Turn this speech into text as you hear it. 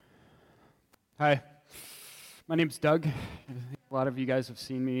Hi, my name's Doug. A lot of you guys have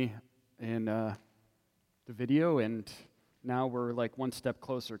seen me in the video, and now we're like one step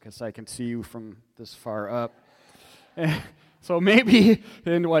closer because I can see you from this far up. So maybe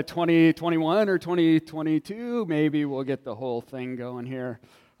in 2021 or 2022, maybe we'll get the whole thing going here.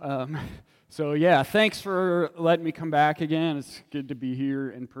 So yeah, thanks for letting me come back again. It's good to be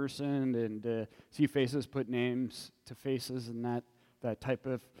here in person and see faces, put names to faces, and that type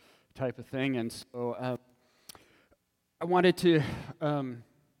of thing. And so I wanted to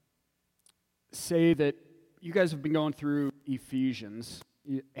say that you guys have been going through Ephesians,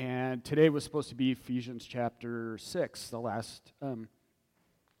 and today was supposed to be Ephesians chapter 6, the last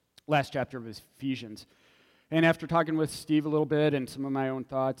chapter of Ephesians. And after talking with Steve a little bit and some of my own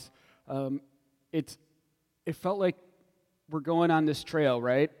thoughts, it felt like we're going on this trail,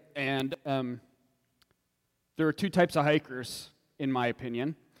 right? And there are two types of hikers, in my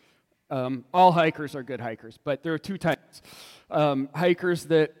opinion. All hikers are good hikers, but there are two types. Hikers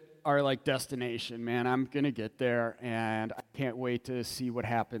that are like destination, man, I'm going to get there, and I can't wait to see what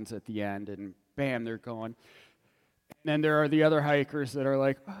happens at the end, and bam, they're going. And then there are the other hikers that are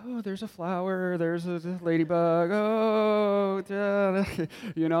like, oh, there's a flower, there's a ladybug,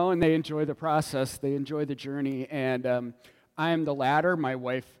 and they enjoy the process, they enjoy the journey, and I am the latter. My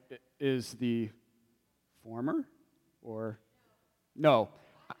wife is the former, or no.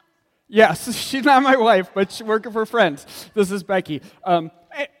 Yes, she's not my wife, but we're friends. This is Becky.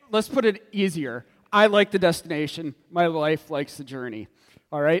 Let's put it easier. I like the destination. My wife likes the journey.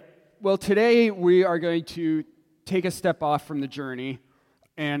 All right? Well, today we are going to take a step off from the journey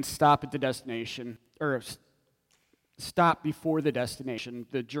and stop at the destination, or stop before the destination,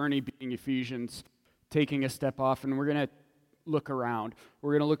 the journey being Ephesians, taking a step off, and we're going to look around.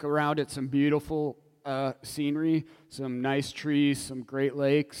 We're going to look around at some beautiful scenery, some nice trees, some great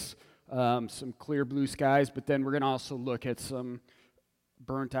lakes, some clear blue skies, but then we're going to also look at some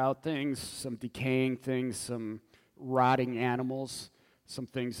burnt out things, some decaying things, some rotting animals, some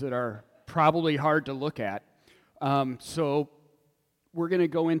things that are probably hard to look at. So we're going to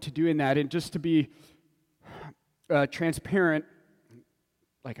go into doing that, and just to be transparent,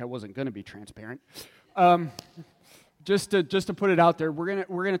 like I wasn't going to be transparent, just to put it out there, we're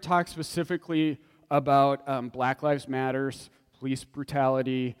gonna talk specifically about Black Lives Matters, police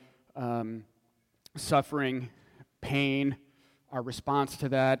brutality, suffering, pain, our response to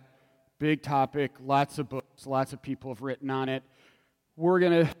that. Big topic, lots of books, lots of people have written on it. We're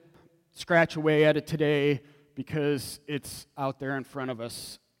going to scratch away at it today because it's out there in front of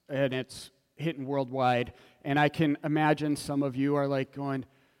us and it's hitting worldwide. And I can imagine some of you are like going,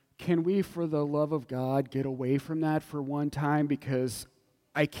 can we, for the love of God, get away from that for one time, because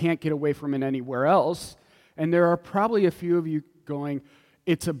I can't get away from it anywhere else. And there are probably a few of you going,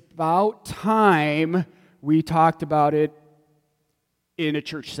 it's about time we talked about it in a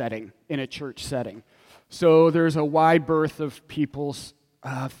church setting. So there's a wide berth of people's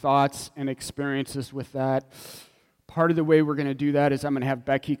thoughts and experiences with that. Part of the way we're going to do that is I'm going to have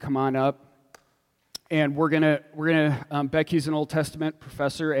Becky come on up. And we're gonna Becky's an Old Testament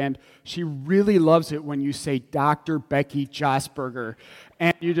professor, and she really loves it when you say Dr. Becky Josberger.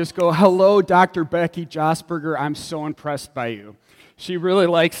 And you just go, hello, Dr. Becky Josberger, I'm so impressed by you. She really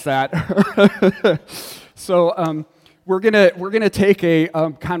likes that. So we're gonna take a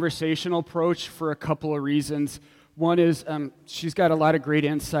conversational approach for a couple of reasons. One is she's got a lot of great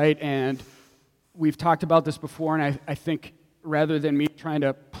insight, and we've talked about this before, and I think rather than me trying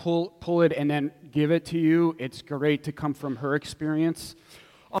to pull it and then give it to you, it's great to come from her experience.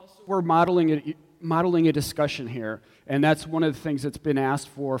 Also, we're modeling a discussion here, and that's one of the things that's been asked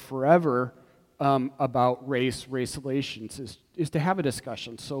for forever about race relations, is to have a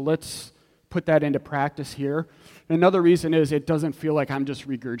discussion. So let's put that into practice here. Another reason is it doesn't feel like I'm just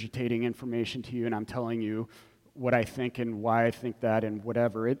regurgitating information to you and I'm telling you what I think and why I think that and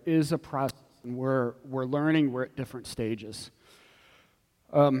whatever. It is a process, and we're learning. We're at different stages.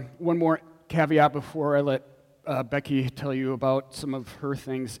 One more caveat before I let Becky tell you about some of her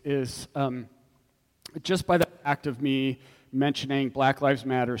things is just by the fact of me mentioning Black Lives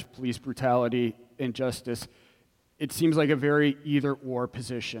Matters, police brutality, injustice, it seems like a very either-or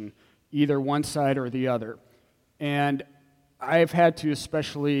position, either one side or the other. And I've had to,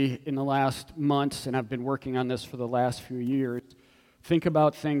 especially in the last months, and I've been working on this for the last few years, think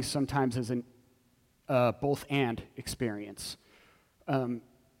about things sometimes as an both-and experience.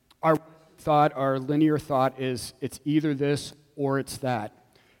 Our linear thought is it's either this or it's that.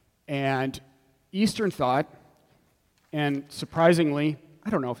 And Eastern thought, and surprisingly, I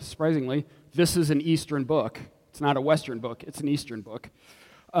don't know if this is an Eastern book. It's not a Western book, it's an Eastern book.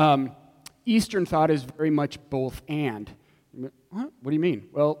 Eastern thought is very much both and. What do you mean?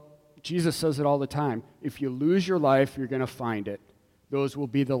 Well, Jesus says it all the time. If you lose your life, you're going to find it. Those will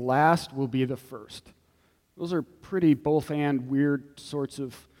be the last, will be the first. Those are pretty both and weird sorts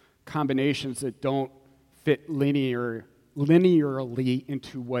of combinations that don't fit linearly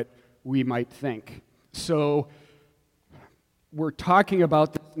into what we might think. So we're talking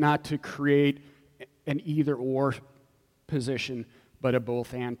about this not to create an either-or position, but a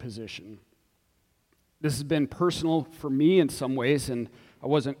both-and position. This has been personal for me in some ways, and I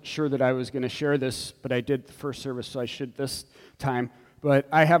wasn't sure that I was going to share this, but I did the first service, so I should this time. But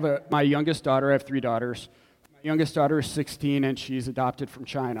I have my youngest daughter. I have 3 daughters. My youngest daughter is 16, and she's adopted from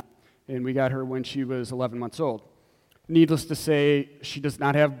China, and we got her when she was 11 months old. Needless to say, she does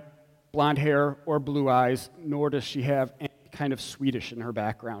not have blonde hair or blue eyes, nor does she have any kind of Swedish in her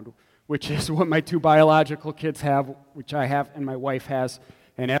background, which is what my 2 biological kids have, which I have, and my wife has,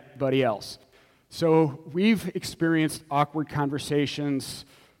 and everybody else. So we've experienced awkward conversations,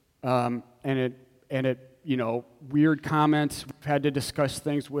 and weird comments. We've had to discuss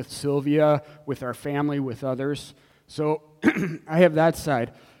things with Sylvia, with our family, with others. So I have that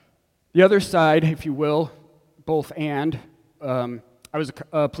side. The other side, if you will, both and, I was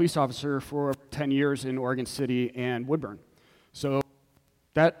a police officer for 10 years in Oregon City and Woodburn. So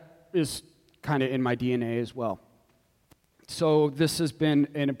that is kind of in my DNA as well. So this has been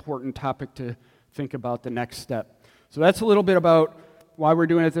an important topic to think about the next step. So that's a little bit about why we're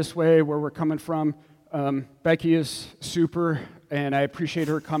doing it this way, where we're coming from. Becky is super, and I appreciate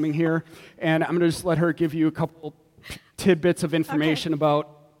her coming here. And I'm going to just let her give you a couple tidbits of information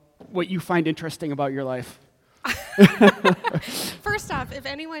about what you find interesting about your life. First off, if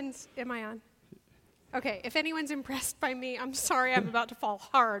anyone's impressed by me, I'm sorry, I'm about to fall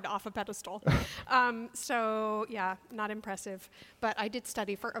hard off a pedestal. So yeah, not impressive, but I did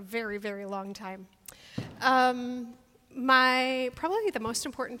study for a very, very long time. Probably the most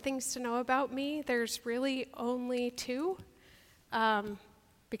important things to know about me, there's really only 2,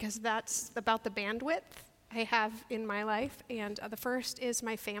 because that's about the bandwidth I have in my life, and the first is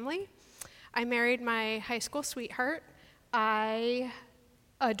my family. I married my high school sweetheart. I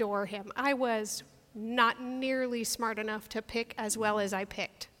adore him. I was not nearly smart enough to pick as well as I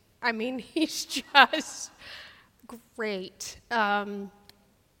picked. I mean, he's just great.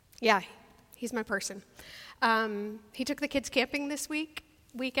 Yeah, he's my person. He took the kids camping this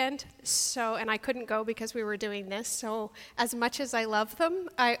weekend, and I couldn't go because we were doing this. So as much as I love them,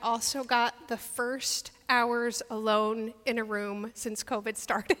 I also got the first hours alone in a room since COVID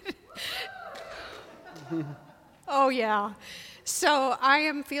started. Oh, yeah. So I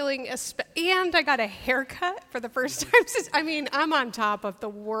am feeling, and I got a haircut for the first time since, I'm on top of the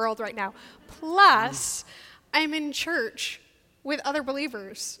world right now. Plus, I'm in church with other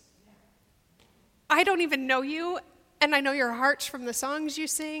believers. I don't even know you, and I know your hearts from the songs you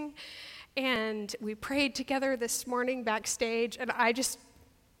sing, and we prayed together this morning backstage, and I just,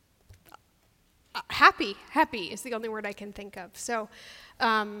 happy is the only word I can think of. So,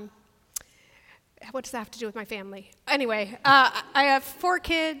 what does that have to do with my family? Anyway, I have 4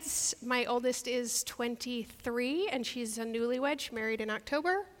 kids. My oldest is 23, and she's a newlywed. She married in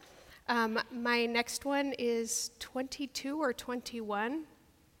October. My next one is 22 or 21.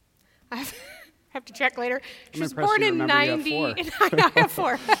 I have to check later. She was born in 90. I have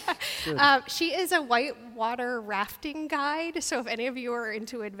 4. She is a whitewater rafting guide, so if any of you are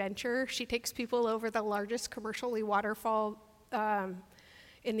into adventure, she takes people over the largest commercially waterfall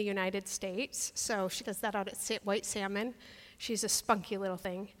in the United States. So she does that out at White Salmon. She's a spunky little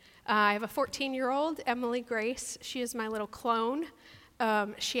thing. I have a 14-year-old, Emily Grace. She is my little clone.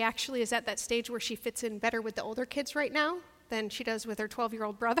 She actually is at that stage where she fits in better with the older kids right now than she does with her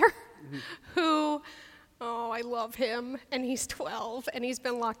 12-year-old brother, who, I love him, and he's 12, and he's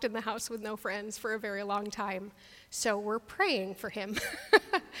been locked in the house with no friends for a very long time. So we're praying for him.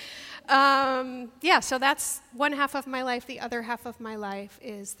 So that's one half of my life. The other half of my life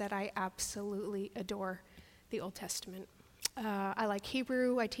is that I absolutely adore the Old Testament. I like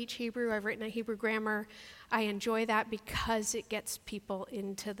Hebrew. I teach Hebrew. I've written a Hebrew grammar. I enjoy that because it gets people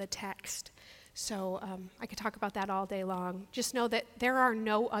into the text. So I could talk about that all day long. Just know that there are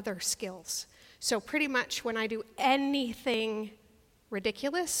no other skills. So pretty much when I do anything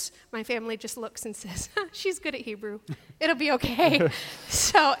ridiculous, my family just looks and says, she's good at Hebrew. It'll be okay.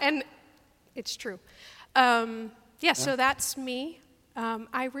 And it's true. So that's me.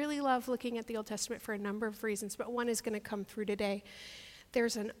 I really love looking at the Old Testament for a number of reasons, but one is going to come through today.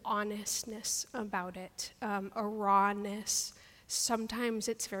 There's an honestness about it, a rawness. Sometimes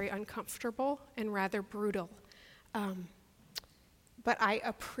it's very uncomfortable and rather brutal. but I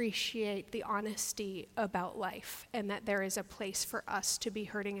appreciate the honesty about life and that there is a place for us to be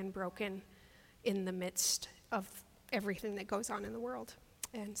hurting and broken in the midst of everything that goes on in the world.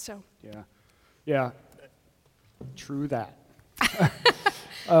 And so. Yeah, true that.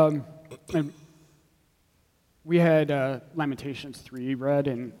 And we had Lamentations 3 read,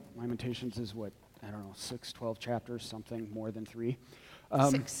 and Lamentations is 6, 12 chapters, something more than 3.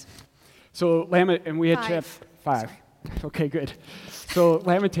 6. So, and we had 5. 5. Okay, good. So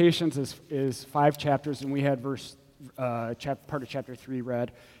Lamentations is 5 chapters, and we had part of chapter 3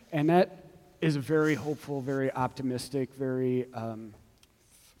 read, and that is a very hopeful, very optimistic, very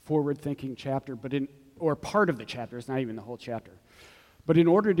forward-thinking chapter, or part of the chapter. It's not even the whole chapter. But in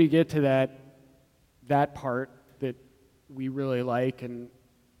order to get to that part that we really like, and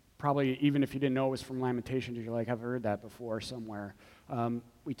probably even if you didn't know it was from Lamentations, you're like, I've heard that before somewhere.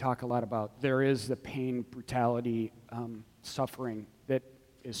 We talk a lot about there is the pain, brutality, suffering that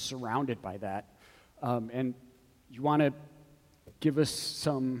is surrounded by that. And you want to give us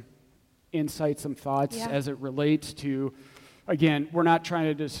some insight, some thoughts as it relates to, again, we're not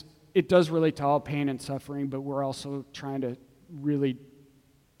trying to it does relate to all pain and suffering, but we're also trying to really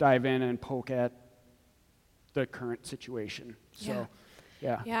dive in and poke at the current situation. So,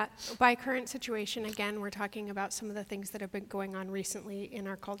 Yeah, by current situation, again, we're talking about some of the things that have been going on recently in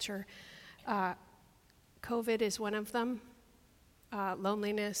our culture. COVID is one of them.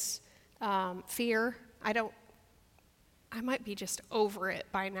 Loneliness, fear. I might be just over it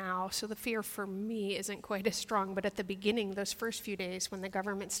by now, so the fear for me isn't quite as strong. But at the beginning, those first few days when the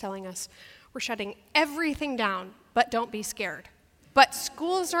government's telling us we're shutting everything down, but don't be scared. But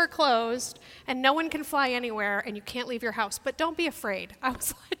schools are closed, and no one can fly anywhere, and you can't leave your house. But don't be afraid. I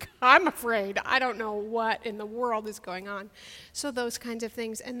was like, I'm afraid. I don't know what in the world is going on. So those kinds of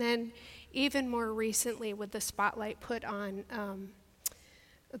things. And then even more recently with the spotlight put on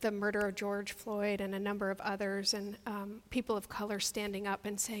the murder of George Floyd and a number of others, and people of color standing up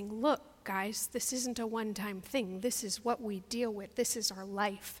and saying, look, guys, this isn't a one-time thing. This is what we deal with. This is our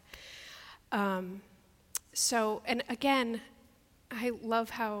life. So, and again, I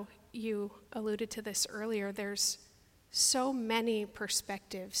love how you alluded to this earlier. There's so many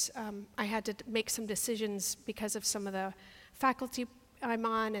perspectives. I had to make some decisions because of some of the faculty I'm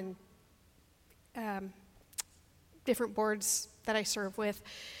on and different boards that I serve with,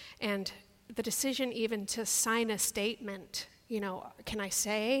 and the decision even to sign a statement, can I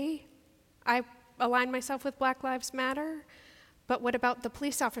say I align myself with Black Lives Matter? But what about the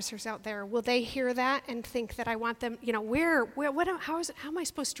police officers out there? Will they hear that and think that I want them, how am I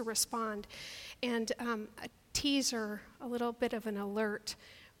supposed to respond? And a teaser, a little bit of an alert,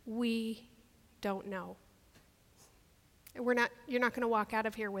 we don't know. You're not going to walk out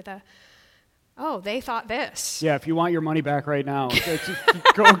of here with they thought this. Yeah, if you want your money back right now,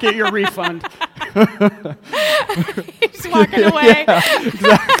 go get your refund. He's walking away. Yeah,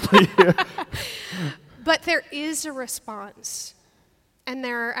 exactly. But there is a response. And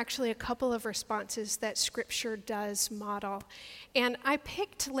there are actually a couple of responses that Scripture does model. And I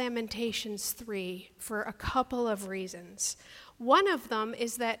picked Lamentations 3 for a couple of reasons. One of them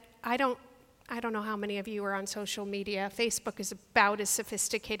is that I don't know how many of you are on social media. Facebook is about as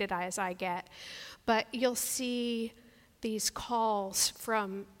sophisticated as I get. But you'll see these calls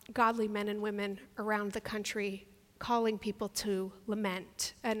from godly men and women around the country calling people to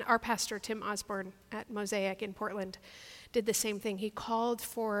lament. And our pastor, Tim Osborne at Mosaic in Portland, did the same thing. He called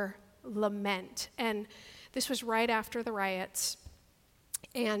for lament. And this was right after the riots.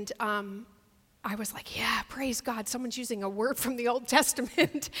 And I was like, yeah, praise God, someone's using a word from the Old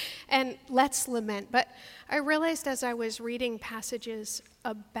Testament, and let's lament. But I realized as I was reading passages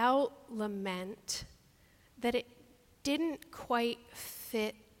about lament that it didn't quite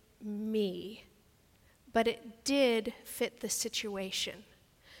fit me, but it did fit the situation.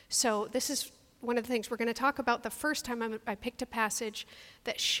 So this is one of the things we're going to talk about. The first time I picked a passage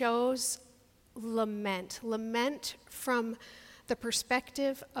that shows lament from the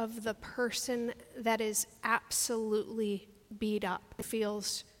perspective of the person that is absolutely beat up,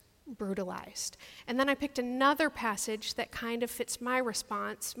 feels brutalized. And then I picked another passage that kind of fits my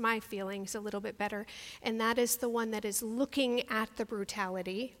response, my feelings a little bit better, and that is the one that is looking at the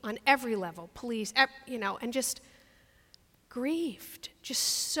brutality on every level, police, and just grieved, just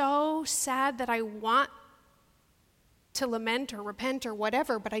so sad that I want to lament or repent or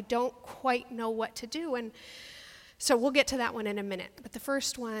whatever, but I don't quite know what to do. And so we'll get to that one in a minute. But the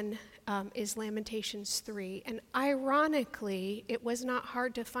first one is Lamentations 3. And ironically, it was not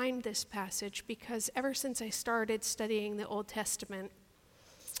hard to find this passage because ever since I started studying the Old Testament,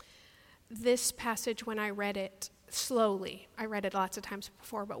 this passage, when I read it, slowly, I read it lots of times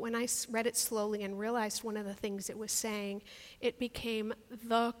before, but when I read it slowly and realized one of the things it was saying, it became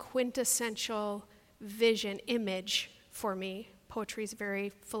the quintessential vision, image for me. Poetry is very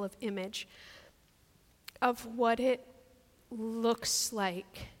full of image of what it looks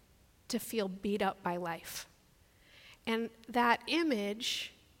like to feel beat up by life. And that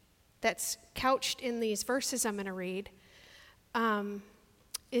image that's couched in these verses I'm going to read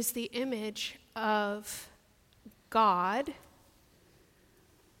is the image of God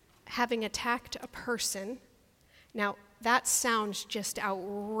having attacked a person. Now, that sounds just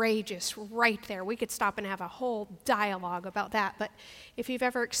outrageous right there. We could stop and have a whole dialogue about that. But if you've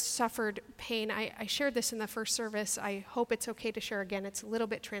ever suffered pain, I shared this in the first service. I hope it's okay to share again. It's a little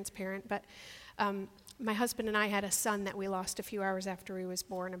bit transparent. But my husband and I had a son that we lost a few hours after he was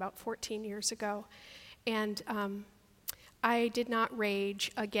born, about 14 years ago. And I did not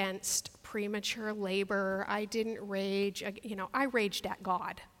rage against premature labor. I didn't rage, I raged at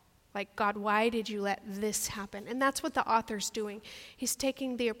God. Like, God, why did you let this happen? And that's what the author's doing. He's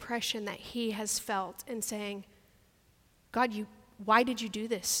taking the oppression that he has felt and saying, God, why did you do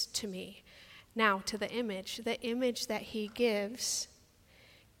this to me? Now, to the image that he gives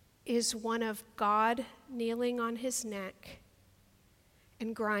is one of God kneeling on his neck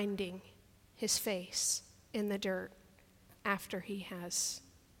and grinding his face in the dirt after he has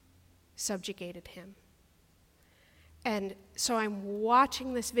subjugated him. And so I'm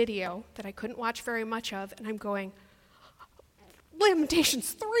watching this video that I couldn't watch very much of, and I'm going,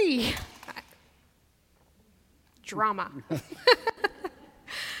 Lamentations 3. Drama.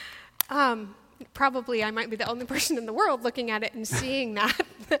 Probably I might be the only person in the world looking at it and seeing that.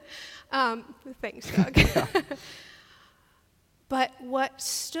 Thanks, Doug. But what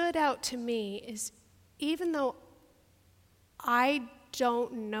stood out to me is, even though I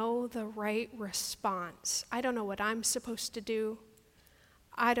don't know the right response, I don't know what I'm supposed to do,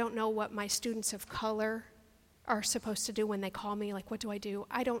 I don't know what my students of color are supposed to do when they call me, like, what do I do?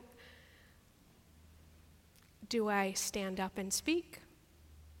 Do I stand up and speak?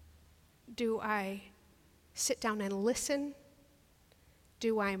 Do I sit down and listen?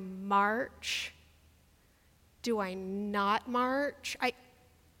 Do I march? Do I not march?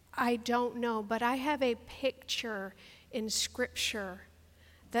 I don't know, but I have a picture in Scripture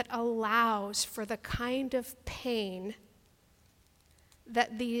that allows for the kind of pain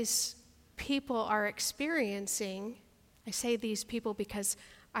that these people are experiencing. I say these people because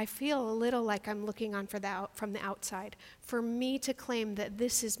I feel a little like I'm looking on from the outside. For me to claim that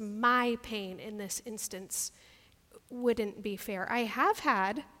this is my pain in this instance wouldn't be fair. I have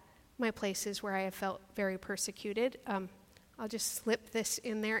had my places where I have felt very persecuted. I'll just slip this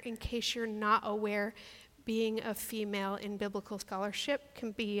in there in case you're not aware. Being a female in biblical scholarship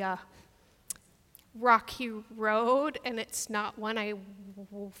can be a rocky road, and it's not one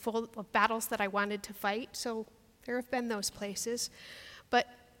full of battles that I wanted to fight. So there have been those places. But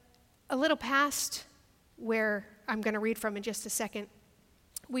a little past where I'm going to read from in just a second,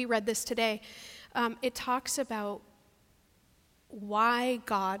 we read this today. It talks about why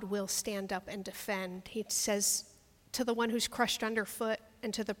God will stand up and defend. He says, to the one who's crushed underfoot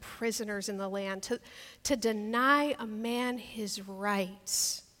and to the prisoners in the land, to deny a man his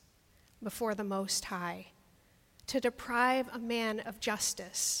rights before the Most High, to deprive a man of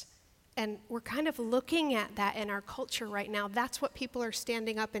justice. And we're kind of looking at that in our culture right now. That's what people are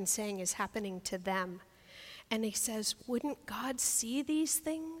standing up and saying is happening to them. And he says, wouldn't God see these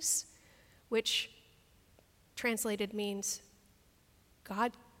things? Which translated means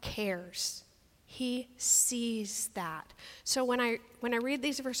God cares. He sees that. So when I read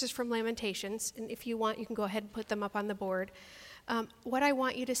these verses from Lamentations, and if you want, you can go ahead and put them up on the board. What I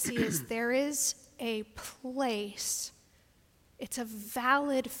want you to see is there is a place. It's a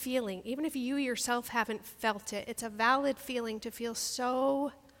valid feeling. Even if you yourself haven't felt it, it's a valid feeling to feel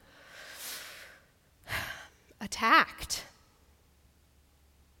so attacked,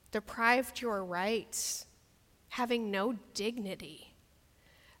 deprived your rights, having no dignity.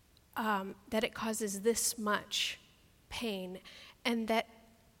 That it causes this much pain, and that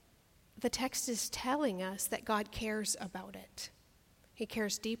the text is telling us that God cares about it. He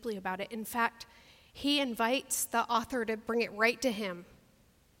cares deeply about it. In fact, he invites the author to bring it right to him.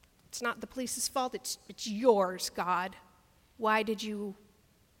 It's not the police's fault, it's yours, God. Why did you,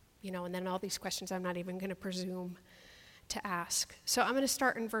 and then all these questions I'm not even going to presume to ask. So I'm going to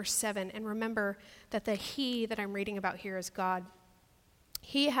start in verse 7, and remember that the he that I'm reading about here is God.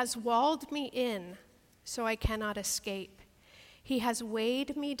 He has walled me in so I cannot escape. He has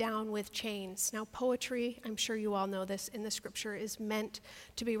weighed me down with chains. Now, poetry, I'm sure you all know this, in the scripture is meant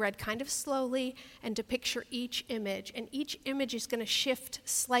to be read kind of slowly and to picture each image. And each image is going to shift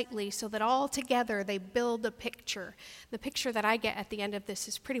slightly so that all together they build a picture. The picture that I get at the end of this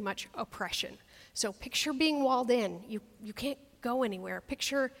is pretty much oppression. So picture being walled in. You can't go anywhere.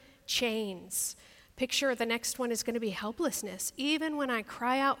 Picture chains. Picture the next one is going to be helplessness. Even when I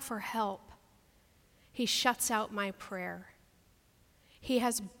cry out for help, he shuts out my prayer. He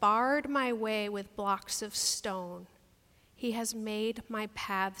has barred my way with blocks of stone. He has made my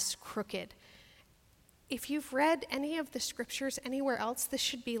paths crooked. If you've read any of the scriptures anywhere else, this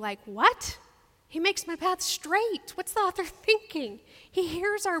should be like, what? He makes my path straight. What's the author thinking? He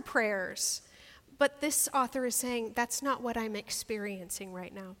hears our prayers. But this author is saying, that's not what I'm experiencing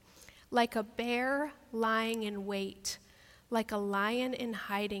right now. Like a bear lying in wait, like a lion in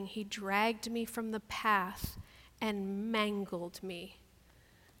hiding, he dragged me from the path and mangled me.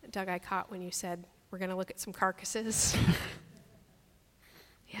 Doug, I caught when you said, we're going to look at some carcasses.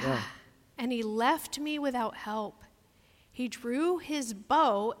 Yeah. And he left me without help. He drew his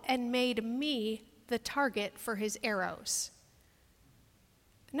bow and made me the target for his arrows.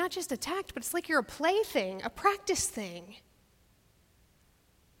 Not just attacked, but it's like you're a plaything, a practice thing.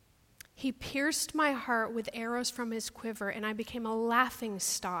 He pierced my heart with arrows from his quiver, and I became a laughing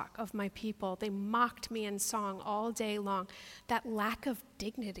stock of my people. They mocked me in song all day long. That lack of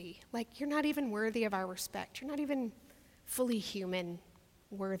dignity, like you're not even worthy of our respect. You're not even fully human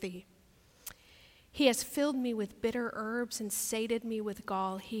worthy. He has filled me with bitter herbs and sated me with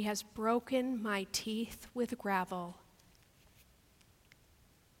gall. He has broken my teeth with gravel.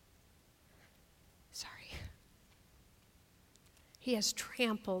 Sorry. He has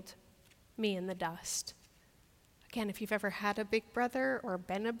trampled me in the dust. Again, if you've ever had a big brother or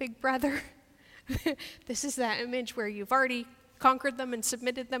been a big brother, this is that image where you've already conquered them and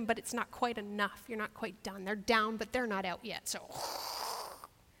submitted them, but it's not quite enough. You're not quite done. They're down, but they're not out yet. So,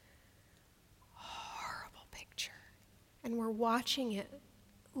 horrible picture. And we're watching it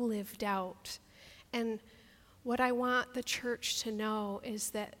lived out. And what I want the church to know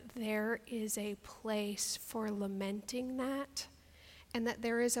is that there is a place for lamenting that, and that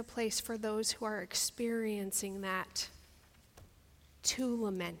there is a place for those who are experiencing that to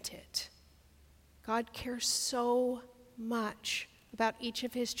lament it. God cares so much about each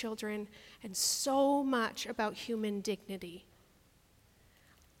of his children and so much about human dignity.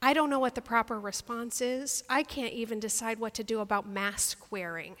 I don't know what the proper response is. I can't even decide what to do about mask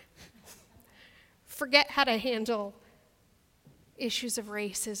wearing. Forget how to handle issues of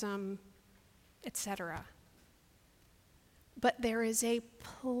racism, etc. But there is a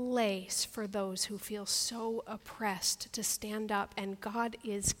place for those who feel so oppressed to stand up, and God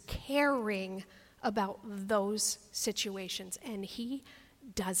is caring about those situations, and he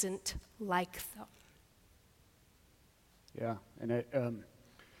doesn't like them. Yeah, and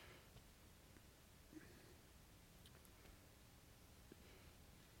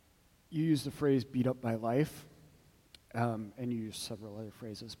you use the phrase beat up by life, and you use several other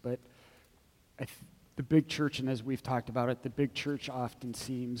phrases, but the big church, and as we've talked about it, the big church often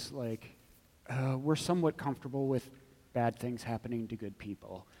seems like we're somewhat comfortable with bad things happening to good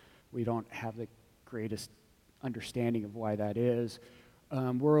people. We don't have the greatest understanding of why that is.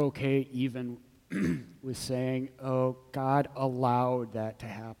 We're okay even with saying, oh, God allowed that to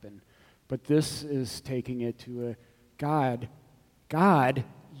happen. But this is taking it to a God,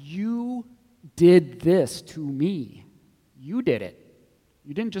 you did this to me. You did it.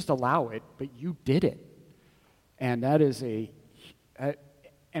 You didn't just allow it, but you did it. And that is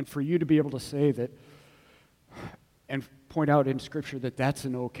and for you to be able to say that and point out in Scripture that that's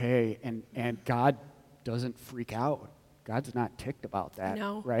an okay, and God doesn't freak out. God's not ticked about that,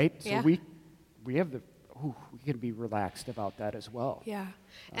 no. Right? Yeah. So we have we can be relaxed about that as well. Yeah,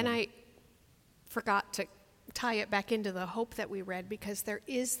 and I forgot to tie it back into the hope that we read, because there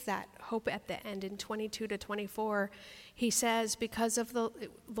is that hope at the end in 22 to 24. He says, because of the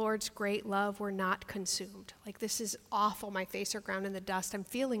Lord's great love, we're not consumed. Like, this is awful. My face are ground in the dust. I'm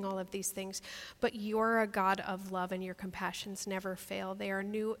feeling all of these things. But you're a God of love, and your compassions never fail. They are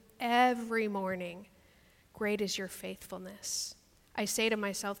new every morning. Great is your faithfulness. I say to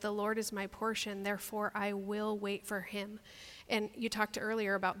myself, the Lord is my portion, therefore I will wait for him. And you talked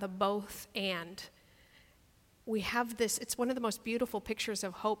earlier about the both and. We have this, it's one of the most beautiful pictures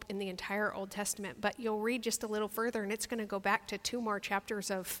of hope in the entire Old Testament, but you'll read just a little further and it's going to go back to 2 more chapters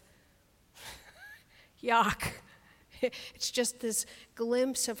of yuck. It's just this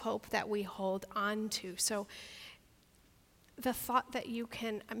glimpse of hope that we hold on to. So the thought that you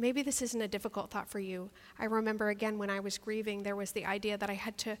can, maybe this isn't a difficult thought for you. I remember again when I was grieving, there was the idea that I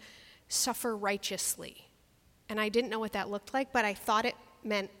had to suffer righteously. And I didn't know what that looked like, but I thought it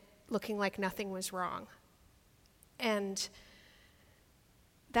meant looking like nothing was wrong. And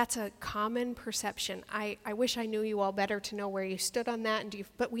that's a common perception. I wish I knew you all better to know where you stood on that,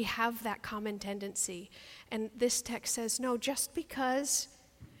 but we have that common tendency. And this text says, no, just because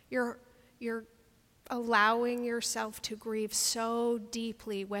you're allowing yourself to grieve so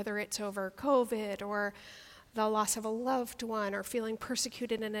deeply, whether it's over COVID or the loss of a loved one or feeling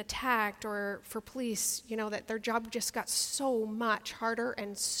persecuted and attacked, or for police, that their job just got so much harder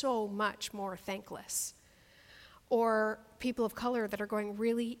and so much more thankless. Or people of color that are going,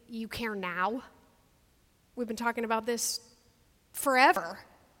 really, you care now? We've been talking about this forever.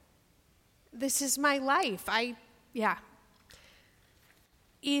 This is my life.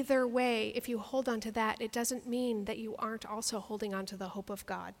 Either way, if you hold on to that, it doesn't mean that you aren't also holding on to the hope of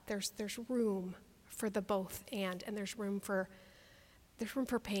God. There's room for the both and there's room for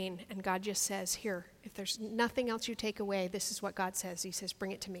pain. And God just says, here, if there's nothing else you take away, this is what God says. He says,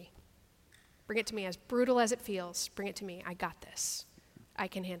 bring it to me. Bring it to me, as brutal as it feels. Bring it to me. I got this. I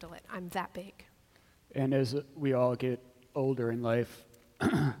can handle it. I'm that big. And as we all get older in life,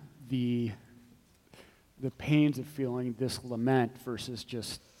 the pains of feeling this lament versus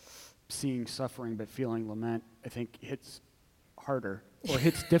just seeing suffering but feeling lament, I think hits harder, or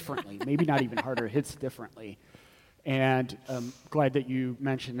hits differently. Maybe not even harder, hits differently. And I'm glad that you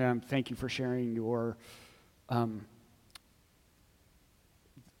mentioned them. Thank you for sharing your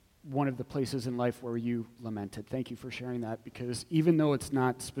one of the places in life where you lamented. Thank you for sharing that, because even though it's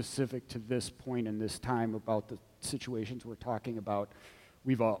not specific to this point in this time about the situations we're talking about,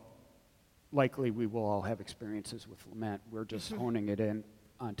 we will all have experiences with lament. We're just honing it in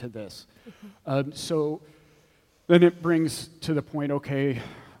onto this. So then it brings to the point, okay,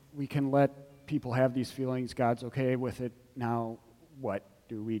 we can let people have these feelings. God's okay with it. Now, what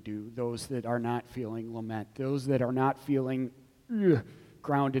do we do? Those that are not feeling lament, those that are not feeling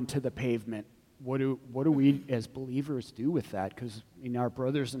ground into the pavement, what do we as believers do with that? Because our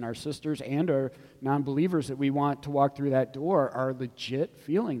brothers and our sisters and our non-believers that we want to walk through that door are legit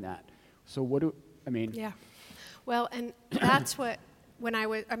feeling that. So Yeah. Well, and that's what, I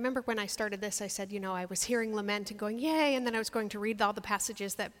remember when I started this, I said, I was hearing lament and going, yay, and then I was going to read all the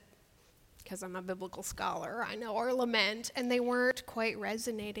passages that, because I'm a biblical scholar, I know are lament, and they weren't quite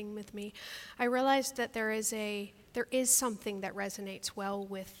resonating with me. I realized that there is something that resonates well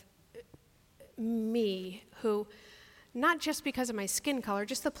with me, who, not just because of my skin color,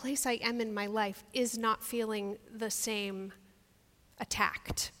 just the place I am in my life is not feeling the same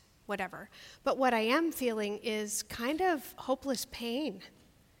attacked, whatever. But what I am feeling is kind of hopeless pain.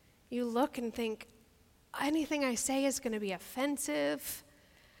 You look and think, anything I say is going to be offensive.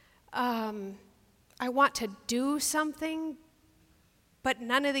 I want to do something, but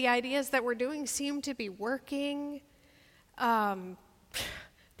none of the ideas that we're doing seem to be working.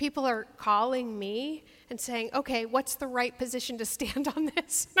 People are calling me and saying, okay, what's the right position to stand on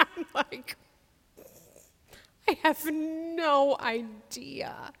this? And I'm like, I have no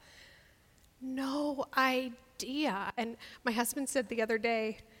idea. No idea. And my husband said the other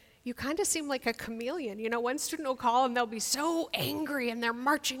day, you kind of seem like a chameleon. One student will call and they'll be so angry and they're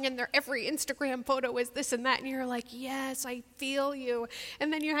marching and their every Instagram photo is this and that. And you're like, yes, I feel you.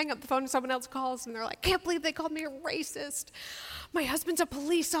 And then you hang up the phone and someone else calls and they're like, can't believe they called me a racist. My husband's a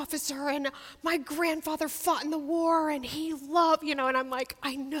police officer and my grandfather fought in the war and he loved, and I'm like,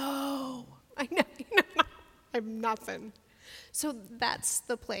 I know. I'm nothing. So that's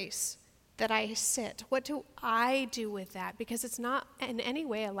the place that I sit. What do I do with that? Because it's not in any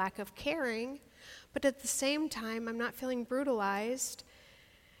way a lack of caring, but at the same time, I'm not feeling brutalized.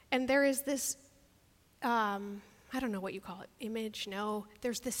 And there is this, I don't know what you call it, image, no,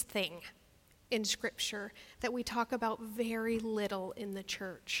 there's this thing in Scripture that we talk about very little in the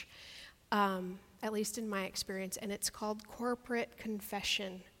church, at least in my experience, and it's called corporate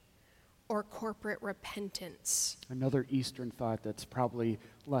confession or corporate repentance. Another Eastern thought that's probably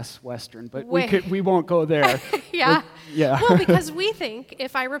less Western, but we won't go there. Yeah. Yeah. Well, because we think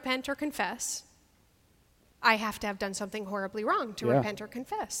if I repent or confess, I have to have done something horribly wrong to repent or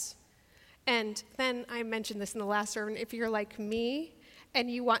confess. And then I mentioned this in the last sermon, if you're like me and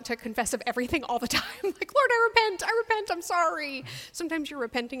you want to confess of everything all the time, like, Lord, I repent, I'm sorry. Sometimes you're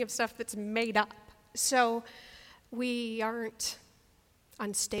repenting of stuff that's made up. So we aren't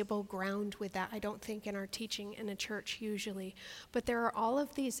on stable ground with that, I don't think, in our teaching in a church usually. But there are all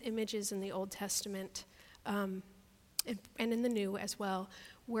of these images in the Old Testament and in the New as well,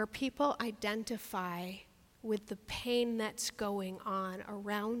 where people identify with the pain that's going on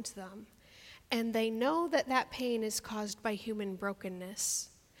around them. And they know that that pain is caused by human brokenness.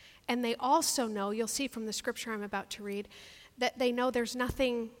 And they also know, you'll see from the scripture I'm about to read, that they know there's no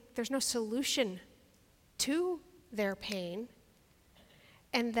solution to their pain,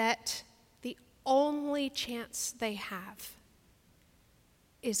 and that the only chance they have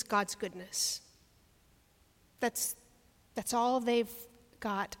is God's goodness. That's all they've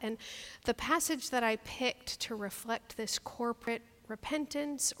got. And the passage that I picked to reflect this corporate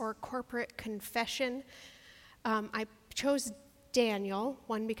repentance or corporate confession, I chose Daniel,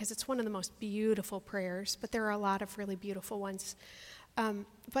 one, because it's one of the most beautiful prayers, but there are a lot of really beautiful ones,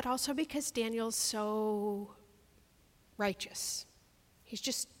 but also because Daniel's so righteous.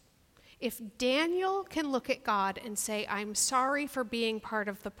 If Daniel can look at God and say, I'm sorry for being part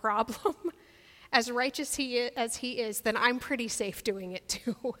of the problem, as righteous as he is, then I'm pretty safe doing it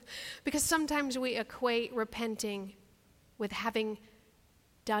too. Because sometimes we equate repenting with having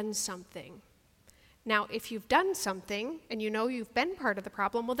done something. Now, if you've done something and you know you've been part of the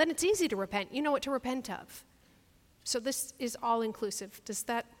problem, well, then it's easy to repent. You know what to repent of. So this is all inclusive. Is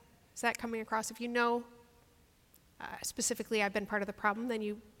that coming across? If you know specifically I've been part of the problem, then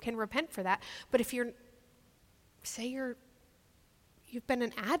you can repent for that. But if you've been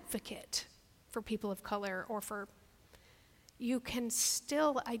an advocate for people of color, you can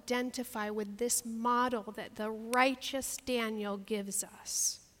still identify with this model that the righteous Daniel gives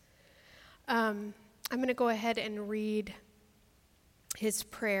us. I'm going to go ahead and read his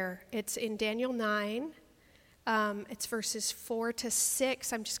prayer. It's in Daniel 9. It's verses 4 to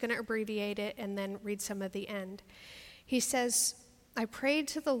 6. I'm just going to abbreviate it and then read some of the end. He says, I prayed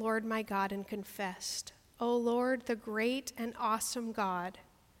to the Lord my God and confessed, O Lord, the great and awesome God,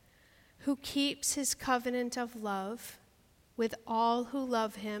 who keeps his covenant of love with all who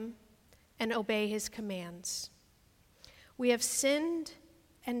love him and obey his commands. We have sinned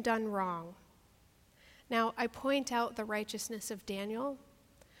and done wrong. Now, I point out the righteousness of Daniel,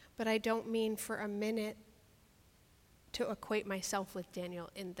 but I don't mean for a minute to equate myself with Daniel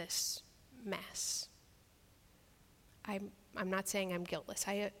in this mess. I'm not saying I'm guiltless.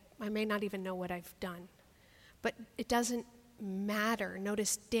 I may not even know what I've done, but it doesn't matter.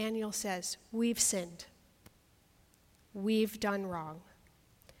 Notice Daniel says, we've sinned. We've done wrong.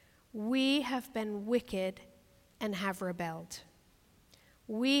 We have been wicked and have rebelled.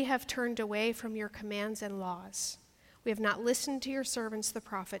 We have turned away from your commands and laws. We have not listened to your servants, the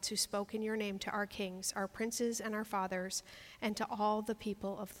prophets, who spoke in your name to our kings, our princes, and our fathers, and to all the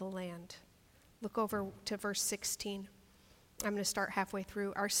people of the land. Look over to verse 16. I'm going to start halfway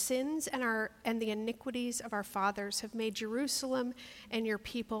through. Our sins and the iniquities of our fathers have made Jerusalem and your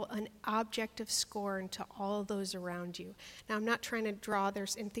people an object of scorn to all those around you. Now, I'm not trying to draw,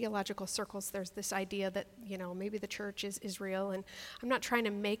 in theological circles, there's this idea that, maybe the church is Israel, and I'm not trying to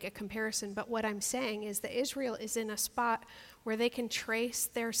make a comparison, but what I'm saying is that Israel is in a spot where they can trace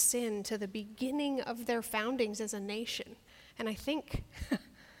their sin to the beginning of their foundings as a nation. And I think,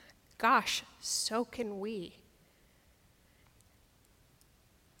 gosh, so can we.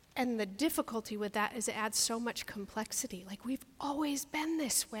 And the difficulty with that is it adds so much complexity. Like, we've always been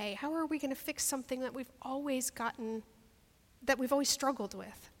this way. How are we going to fix something that we've always struggled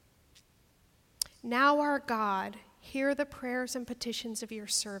with? Now, our God, hear the prayers and petitions of your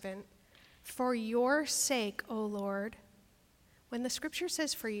servant. For your sake, O Lord. When the scripture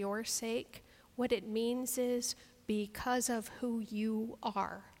says for your sake, what it means is because of who you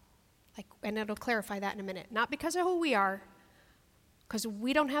are. And it'll clarify that in a minute. Not because of who we are, because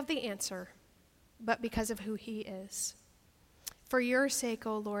we don't have the answer, but because of who he is. For your sake,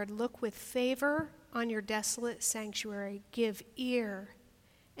 O Lord, look with favor on your desolate sanctuary. Give ear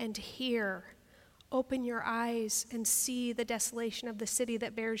and hear. Open your eyes and see the desolation of the city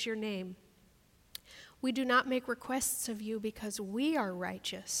that bears your name. We do not make requests of you because we are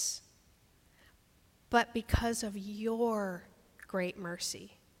righteous, but because of your great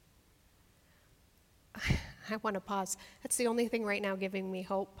mercy. I want to pause. That's the only thing right now giving me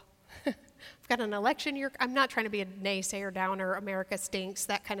hope. We've got an election year. I'm not trying to be a naysayer, downer, America stinks,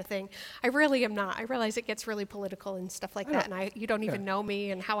 that kind of thing. I really am not. I realize it gets really political and stuff like that, and you don't even know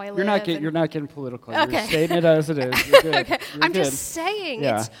me and how I live. You're not getting political. Okay. You're stating it as it is. You're good. Okay. You're I'm good. just saying,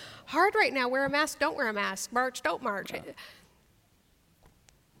 It's hard right now. Wear a mask, don't wear a mask. March, don't march. Yeah.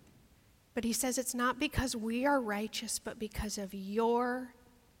 But he says it's not because we are righteous, but because of your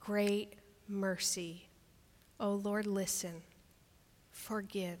great mercy. O Lord, listen,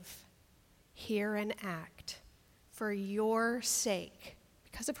 forgive, hear, and act for your sake,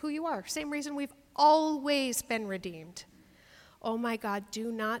 because of who you are. Same reason we've always been redeemed. Oh my God,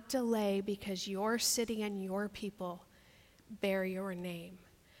 do not delay, because your city and your people bear your name.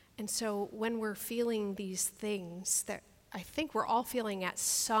 And so when we're feeling these things that I think we're all feeling at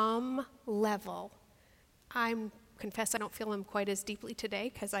some level, I confess I don't feel them quite as deeply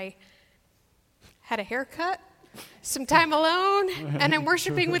today because I had a haircut, some time alone, and I'm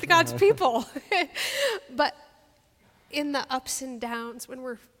worshiping with God's people. But in the ups and downs, when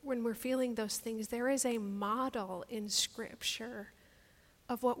we're feeling those things, there is a model in Scripture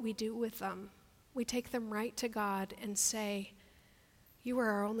of what we do with them. We take them right to God and say, you were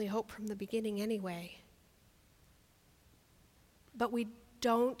our only hope from the beginning anyway. But we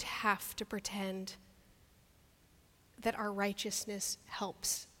don't have to pretend that our righteousness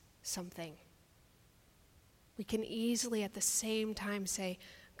helps something. We can easily at the same time say,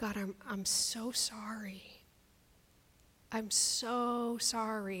 God, I'm so sorry. I'm so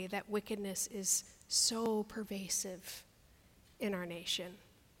sorry that wickedness is so pervasive in our nation.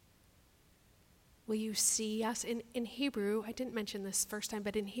 Will you see us? In Hebrew, I didn't mention this first time,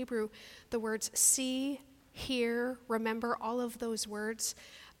 but in Hebrew, the words see, hear, remember, all of those words,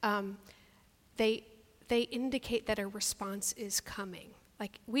 they indicate that a response is coming.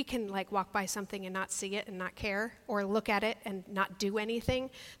 Like, we can walk by something and not see it and not care, or look at it and not do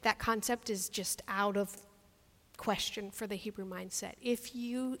anything. That concept is just out of question for the Hebrew mindset.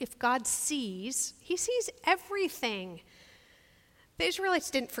 If God sees, he sees everything. The Israelites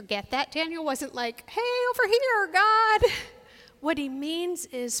didn't forget that. Daniel wasn't like, hey, over here, God. What he means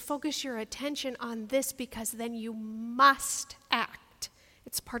is focus your attention on this, because then you must act.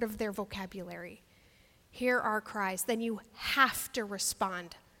 It's part of their vocabulary. Hear our cries, then you have to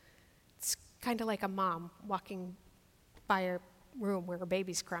respond. It's kind of like a mom walking by a room where a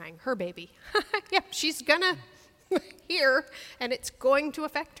baby's crying, her baby. Yeah, she's gonna hear, and it's going to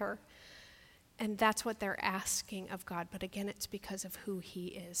affect her. And that's what they're asking of God. But again, it's because of who he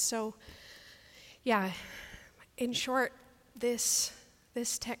is. So, yeah, in short, this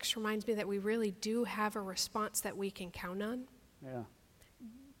text reminds me that we really do have a response that we can count on. Yeah.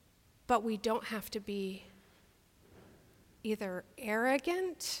 But we don't have to be either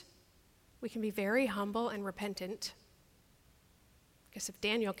arrogant. We can be very humble and repentant. Because if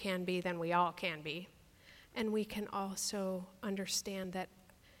Daniel can be, then we all can be. And we can also understand that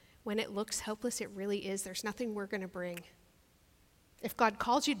when it looks helpless, it really is. There's nothing we're going to bring. If God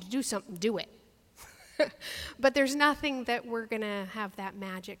calls you to do something, do it. But there's nothing that we're going to have that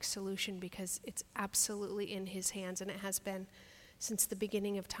magic solution, because it's absolutely in his hands, and it has been since the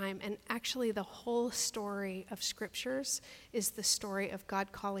beginning of time. And actually, the whole story of Scriptures is the story of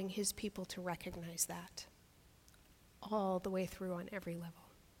God calling his people to recognize that all the way through on every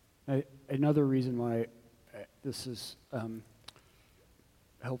level. Another reason why this is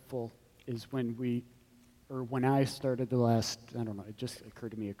helpful is when I started it just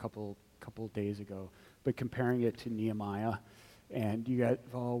occurred to me a couple days ago, but comparing it to Nehemiah, and you guys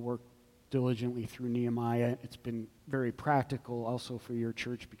all worked diligently through Nehemiah. It's been very practical also for your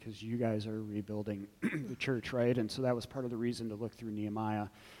church, because you guys are rebuilding the church, right? And so that was part of the reason to look through Nehemiah.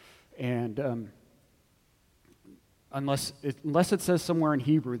 And unless it says somewhere in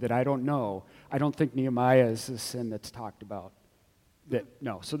Hebrew that I don't know, I don't think Nehemiah is the sin that's talked about.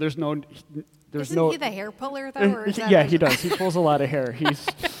 No, so there's no. Isn't he the hair puller, though? Or is that yeah, he does. He pulls a lot of hair. He's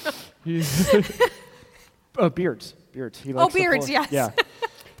beards. He likes beards, to pull, yes. Yeah.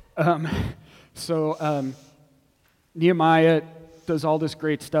 So Nehemiah does all this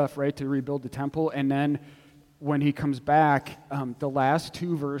great stuff, right, to rebuild the temple, and then when he comes back, the last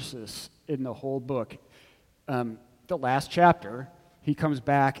 2 verses in the whole book, the last chapter, he comes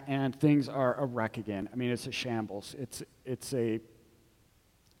back and things are a wreck again. I mean, it's a shambles.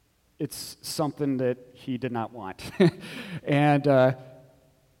 It's something that he did not want. And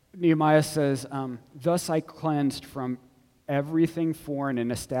Nehemiah says, thus I cleansed from everything foreign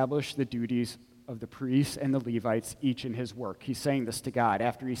and established the duties of the priests and the Levites, each in his work. He's saying this to God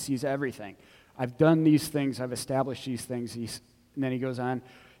after he sees everything. I've done these things, I've established these things. And then he goes on,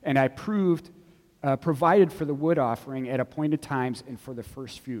 and I provided for the wood offering at appointed times and for the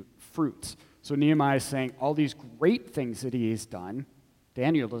first fruits. So Nehemiah is saying all these great things that he has done.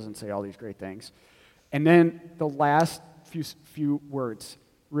 Daniel doesn't say all these great things. And then the last few words,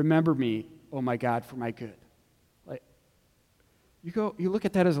 remember me, oh my God, for my good. Like, you look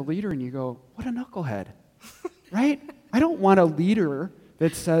at that as a leader and you go, what a knucklehead, right? I don't want a leader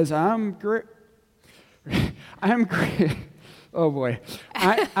that says, I'm great. Oh boy,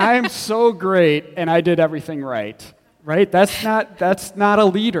 I'm so great and I did everything right? That's not a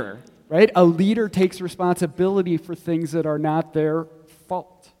leader, right? A leader takes responsibility for things that are not their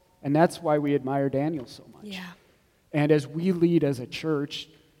fault. And that's why we admire Daniel so much. Yeah. And as we lead as a church,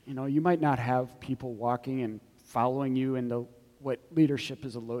 you might not have people walking and following you in what leadership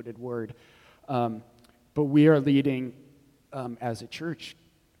is a loaded word, but we are leading as a church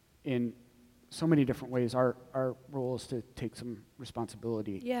in so many different ways. Our role is to take some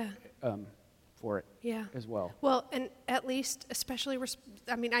responsibility for it as well. Well, and at least, especially,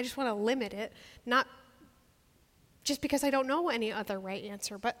 I just want to limit it, not just because I don't know any other right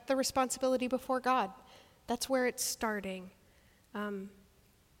answer, but the responsibility before God. That's where it's starting.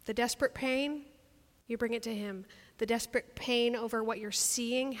 The desperate pain, you bring it to Him. The desperate pain over what you're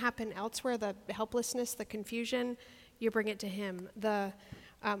seeing happen elsewhere, the helplessness, the confusion, you bring it to Him.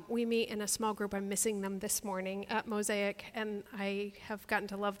 We meet in a small group. I'm missing them this morning at Mosaic, and I have gotten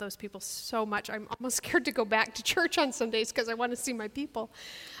to love those people so much. I'm almost scared to go back to church on some days because I want to see my people.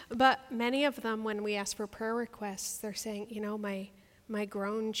 But many of them, when we ask for prayer requests, they're saying, my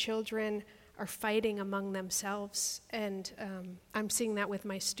grown children are fighting among themselves. And I'm seeing that with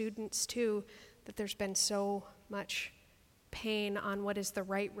my students too, that there's been so much pain on what is the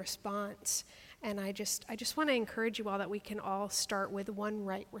right response. And I just want to encourage you all that we can all start with one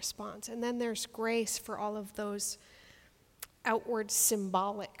right response. And then there's grace for all of those outward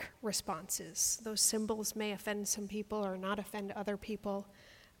symbolic responses. Those symbols may offend some people or not offend other people.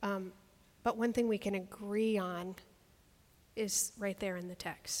 But one thing we can agree on is right there in the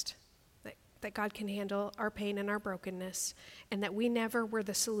text. That God can handle our pain and our brokenness, and that we never were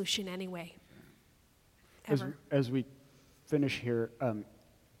the solution anyway. Ever. As we finish here,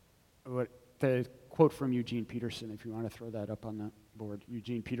 the quote from Eugene Peterson, if you want to throw that up on the board.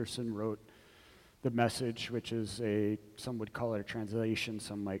 Eugene Peterson wrote The Message, which is some would call it a translation,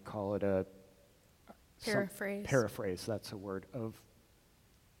 some might call it a paraphrase. Paraphrase, that's a word of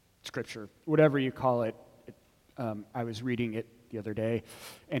Scripture. Whatever you call it, I was reading it the other day,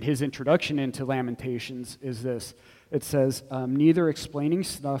 and his introduction into Lamentations is this. It says, neither explaining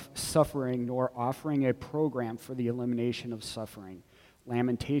suffering nor offering a program for the elimination of suffering.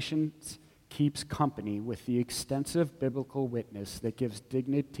 Lamentations keeps company with the extensive biblical witness that gives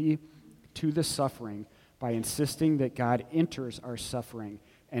dignity to the suffering by insisting that God enters our suffering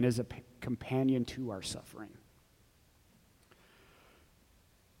and is a companion to our suffering.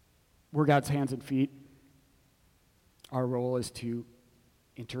 We're God's hands and feet. Our role is to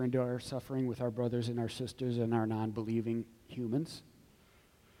enter into our suffering with our brothers and our sisters and our non-believing humans,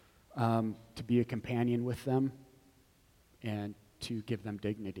 to be a companion with them, and to give them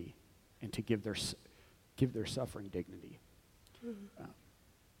dignity, and to give their suffering dignity. Mm-hmm.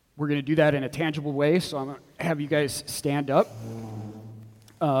 We're going to do that in a tangible way, so I'm going to have you guys stand up,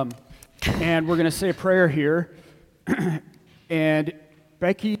 and we're going to say a prayer here, and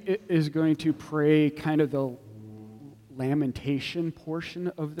Becky is going to pray kind of the lamentation portion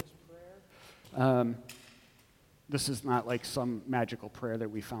of this prayer. This is not like some magical prayer that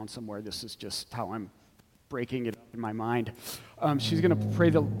we found somewhere. This is just how I'm breaking it up in my mind. She's going to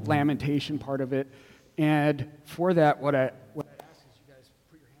pray the lamentation part of it, and for that, what I ask is you guys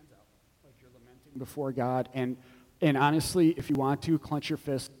put your hands out like you're lamenting before God, and honestly, if you want to, clench your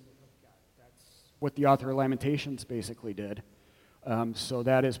fist. That's what the author of Lamentations basically did. So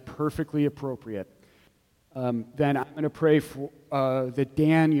that is perfectly appropriate. Then I'm going to pray for the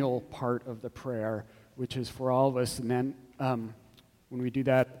Daniel part of the prayer, which is for all of us. And then when we do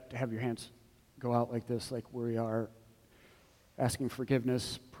that, have your hands go out like this, like we are asking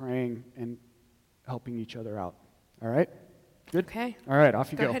forgiveness, praying, and helping each other out. All right? Good? Okay. All right,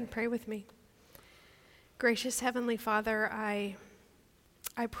 off you go. Go ahead and pray with me. Gracious Heavenly Father, I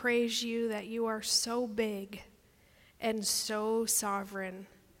praise you that you are so big and so sovereign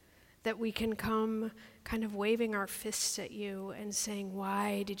that we can come kind of waving our fists at you and saying,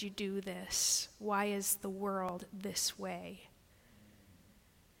 why did you do this? Why is the world this way?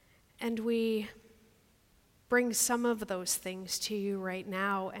 And we bring some of those things to you right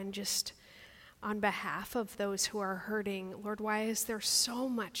now, and just on behalf of those who are hurting, Lord, why is there so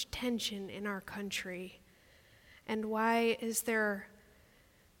much tension in our country? And why is there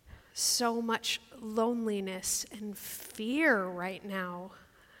so much loneliness and fear right now,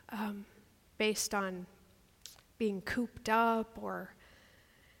 based on being cooped up or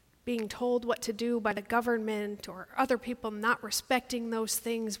being told what to do by the government or other people not respecting those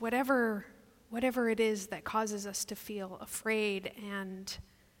things, whatever it is that causes us to feel afraid. And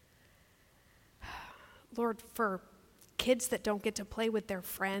Lord, for kids that don't get to play with their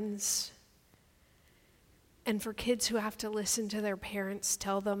friends, and for kids who have to listen to their parents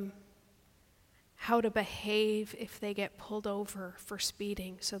tell them how to behave if they get pulled over for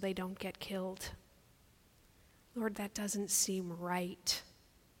speeding so they don't get killed. Lord, that doesn't seem right.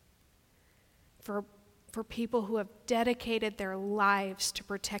 For for people who have dedicated their lives to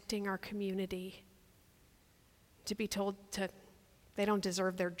protecting our community, to be told they don't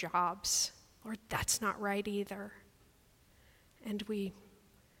deserve their jobs. Lord, that's not right either. And we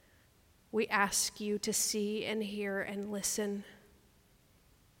ask you to see and hear and listen.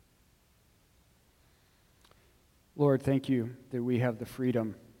 Lord, thank you that we have the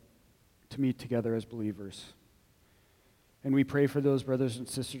freedom to meet together as believers. And we pray for those brothers and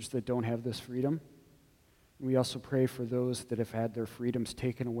sisters that don't have this freedom. We also pray for those that have had their freedoms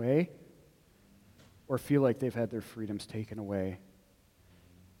taken away or feel like they've had their freedoms taken away.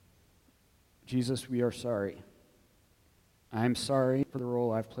 Jesus, we are sorry. I'm sorry for the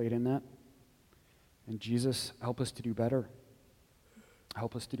role I've played in that. And Jesus, help us to do better.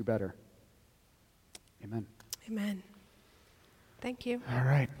 Help us to do better. Amen. Amen. Thank you. All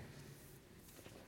right.